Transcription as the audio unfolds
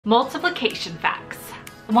Multiplication facts.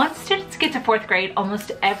 Once students get to 4th grade,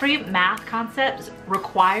 almost every math concept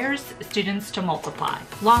requires students to multiply.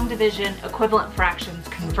 Long division, equivalent fractions,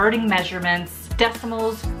 converting measurements,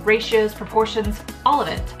 decimals, ratios, proportions, all of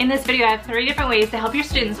it. In this video, I have 3 different ways to help your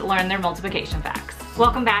students learn their multiplication facts.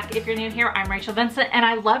 Welcome back. If you're new here, I'm Rachel Vincent, and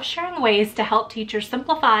I love sharing ways to help teachers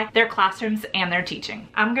simplify their classrooms and their teaching.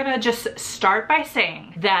 I'm gonna just start by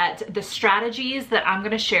saying that the strategies that I'm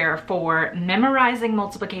gonna share for memorizing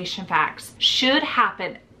multiplication facts should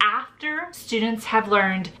happen after students have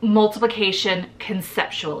learned multiplication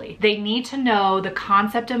conceptually. They need to know the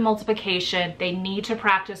concept of multiplication. They need to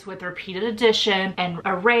practice with repeated addition and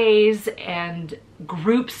arrays and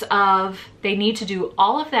groups of. They need to do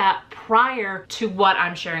all of that prior to what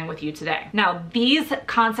I'm sharing with you today. Now, these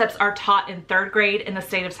concepts are taught in 3rd grade in the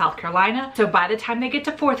state of South Carolina. So by the time they get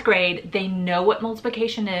to 4th grade, they know what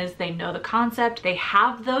multiplication is, they know the concept, they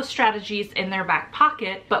have those strategies in their back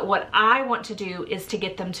pocket. But what I want to do is to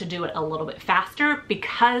get them to do it a little bit faster,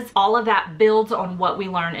 because all of that builds on what we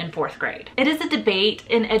learn in 4th grade. It is a debate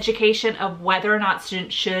in education of whether or not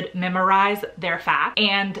students should memorize their fact,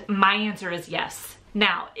 and my answer is yes.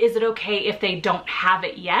 Now, is it okay if they don't have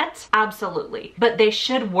it yet? Absolutely, but they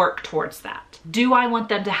should work towards that. Do I want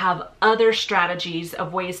them to have other strategies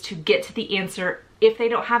of ways to get to the answer if they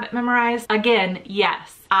don't have it memorized? Again,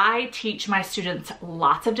 yes. I teach my students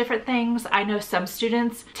lots of different things. I know some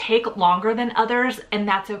students take longer than others, and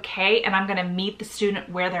that's okay, and I'm gonna meet the student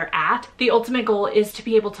where they're at. The ultimate goal is to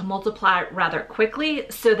be able to multiply rather quickly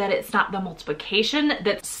so that it's not the multiplication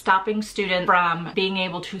that's stopping students from being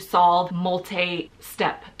able to solve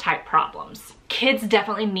multi-step type problems. Kids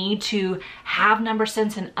definitely need to have number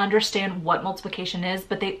sense and understand what multiplication is,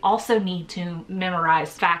 but they also need to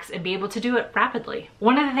memorize facts and be able to do it rapidly.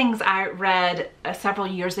 One of the things I read several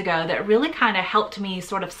years ago that really kind of helped me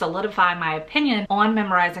sort of solidify my opinion on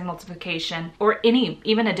memorizing multiplication or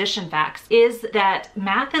even addition facts is that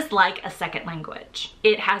math is like a second language.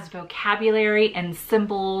 It has vocabulary and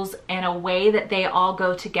symbols and a way that they all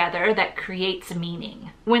go together that creates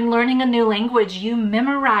meaning. When learning a new language, you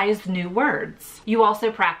memorize new words. You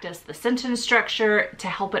also practice the sentence structure to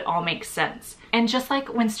help it all make sense. And just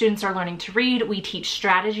like when students are learning to read, we teach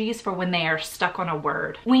strategies for when they are stuck on a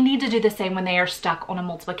word. We need to do the same when they are stuck on a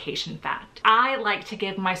multiplication fact. I like to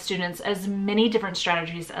give my students as many different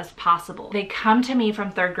strategies as possible. They come to me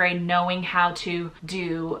from 3rd grade knowing how to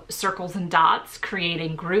do circles and dots,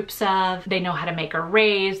 creating groups of, they know how to make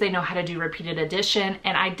arrays, they know how to do repeated addition,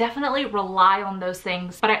 and I definitely rely on those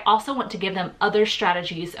things, but I also want to give them other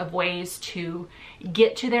strategies of ways to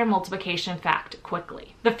get to their multiplication fact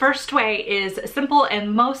quickly. The first way is simple,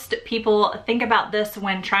 and most people think about this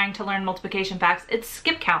when trying to learn multiplication facts. It's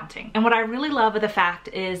skip counting. And what I really love of the fact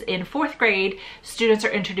is in 4th grade, students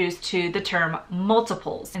are introduced to the term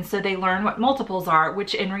multiples. And so they learn what multiples are,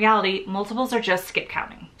 which in reality, multiples are just skip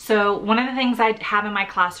counting. So one of the things I have in my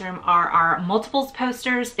classroom are our multiples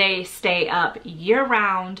posters. They stay up year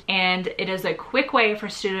round, and it is a quick way for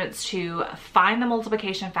students to find the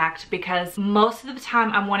multiplication fact, because most of the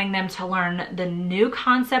time I'm wanting them to learn the new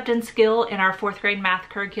concept and skill in our 4th grade math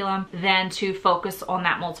curriculum than to focus on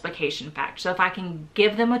that multiplication fact. So if I can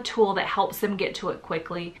give them a tool that helps them get to it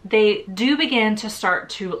quickly, they do begin to start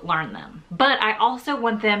to learn them. But I also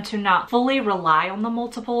want them to not fully rely on the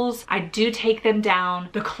multiples. I do take them down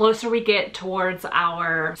the closer we get towards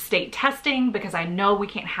our state testing, because I know we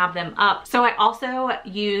can't have them up. So I also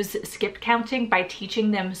use skip counting by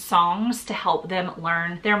teaching them songs to help them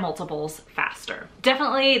learn their multiples faster.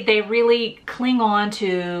 Definitely, they really cling on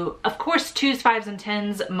to, of course, 2s, 5s, and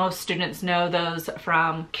 10s. Most students know those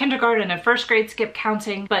from kindergarten and 1st grade skip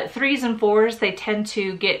counting, but 3s and 4s, they tend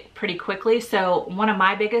to get pretty quickly. So one of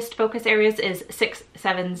my biggest focus areas is 6s,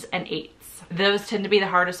 7s, and 8s. Those tend to be the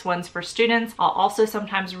hardest ones for students. I'll also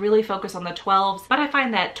sometimes really focus on the 12s, but I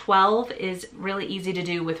find that 12 is really easy to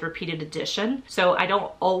do with repeated addition. So I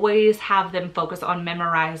don't always have them focus on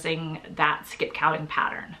memorizing that skip counting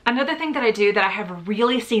pattern. Another thing that I do that I have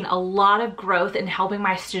really seen a lot of growth in helping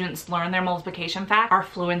my students learn their multiplication fact are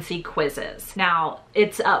fluency quizzes. Now,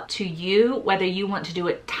 it's up to you whether you want to do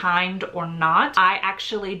it timed or not. I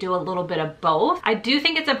actually do a little bit of both. I do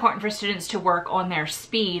think it's important for students to work on their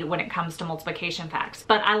speed when it comes to multiplication facts,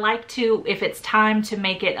 but I like to, if it's time, to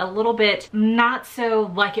make it a little bit not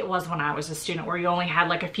so like it was when I was a student, where you only had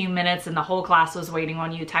like a few minutes and the whole class was waiting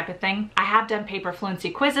on you type of thing. I have done paper fluency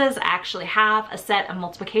quizzes. I actually have a set of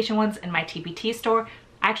multiplication ones in my TPT store.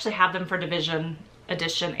 I actually have them for division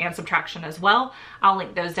addition and subtraction as well. I'll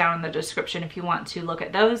link those down in the description if you want to look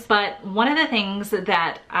at those. But one of the things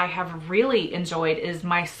that I have really enjoyed is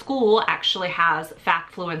my school actually has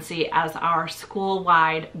fact fluency as our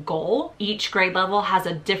school-wide goal. Each grade level has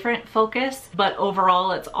a different focus, but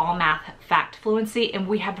overall it's all math fact fluency, and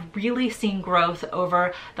we have really seen growth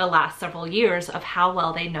over the last several years of how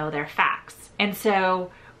well they know their facts. And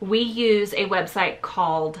so we use a website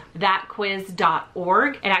called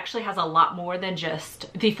thatquiz.org. It actually has a lot more than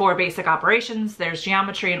just the 4 basic operations. There's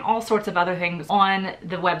geometry and all sorts of other things on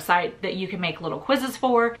the website that you can make little quizzes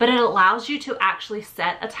for, but it allows you to actually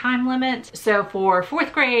set a time limit. So for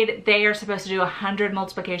 4th grade, they are supposed to do 100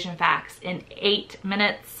 multiplication facts in 8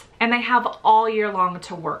 minutes. And they have all year long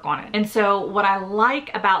to work on it. And so what I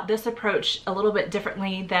like about this approach a little bit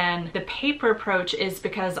differently than the paper approach is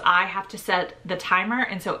because I have to set the timer,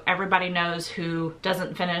 and so everybody knows who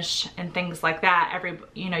doesn't finish and things like that.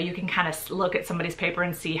 You can kind of look at somebody's paper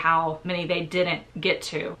and see how many they didn't get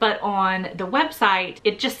to. But on the website,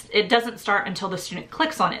 it doesn't start until the student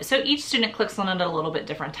clicks on it. So each student clicks on it at a little bit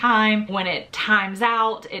different time. When it times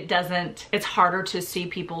out, it's harder to see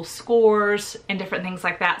people's scores and different things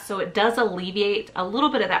like that. So it does alleviate a little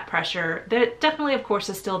bit of that pressure. There definitely, of course,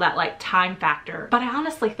 is still that like time factor, but I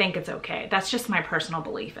honestly think it's okay. That's just my personal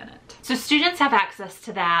belief in it. So students have access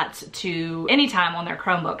to that to anytime on their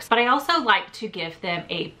Chromebooks, but I also like to give them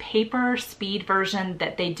a paper speed version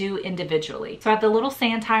that they do individually. So I have the little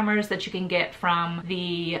sand timers that you can get from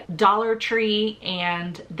the Dollar Tree,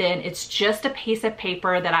 and then it's just a piece of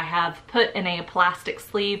paper that I have put in a plastic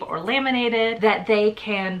sleeve or laminated that they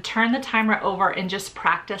can turn the timer over and just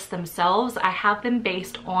practice themselves. I have them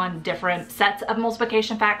based on different sets of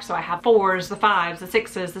multiplication facts. So I have 4s, the 5s, the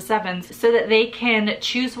 6s, the 7s, so that they can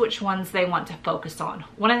choose which ones they want to focus on.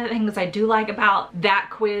 One of the things I do like about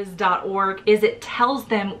thatquiz.org is it tells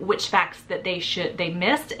them which facts that they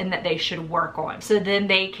missed and that they should work on. So then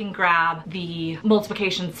they can grab the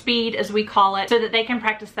multiplication speed, as we call it, so that they can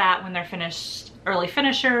practice that when they're finished, early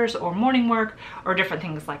finishers or morning work or different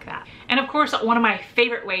things like that. And of course, one of my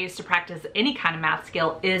favorite ways to practice any kind of math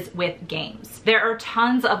skill is with games. There are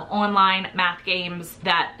tons of online math games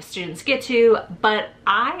that students get to, but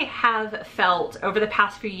I have felt over the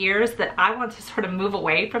past few years that I want to sort of move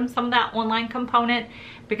away from some of that online component,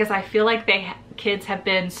 because I feel like kids have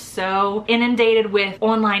been so inundated with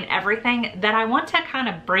online everything that I want to kind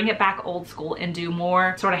of bring it back old school and do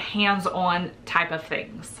more sort of hands-on type of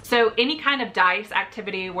things. So any kind of dice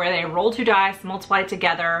activity where they roll 2 dice, multiply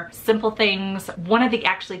together, simple things. One of the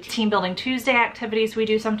actually Team Building Tuesday activities we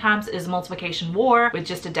do sometimes is multiplication war with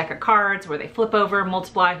just a deck of cards where they flip over,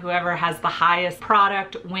 multiply, whoever has the highest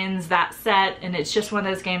product wins that set. And it's just one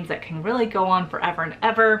of those games that can really go on forever and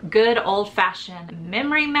ever. Good old-fashioned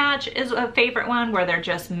memory match is a favorite one, where they're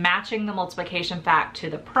just matching the multiplication fact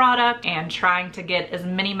to the product and trying to get as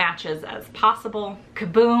many matches as possible.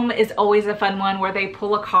 Kaboom is always a fun one, where they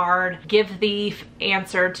pull a card, give the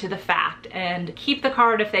answer to the fact, and keep the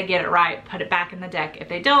card if they get it right, put it back in the deck if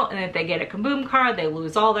they don't, and if they get a kaboom card, they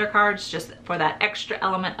lose all their cards, just for that extra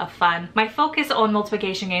element of fun. My focus on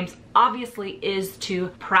multiplication games obviously is to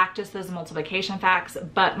practice those multiplication facts,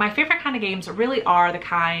 but my favorite kind of games really are the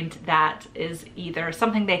kind that is either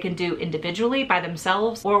something they can do individually by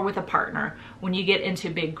themselves or with a partner. When you get into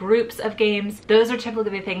big groups of games, those are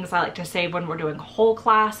typically the things I like to save when we're doing whole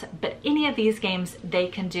class, but any of these games they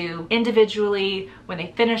can do individually when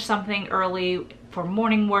they finish something early for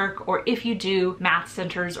morning work, or if you do math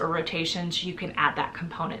centers or rotations, you can add that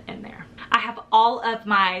component in there. I have all of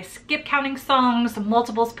my skip counting songs,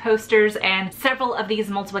 multiples posters, and several of these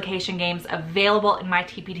multiplication games available in my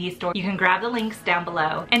TPT store. You can grab the links down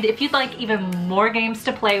below. And if you'd like even more games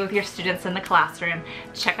to play with your students in the classroom,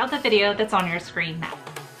 check out the video that's on your screen now.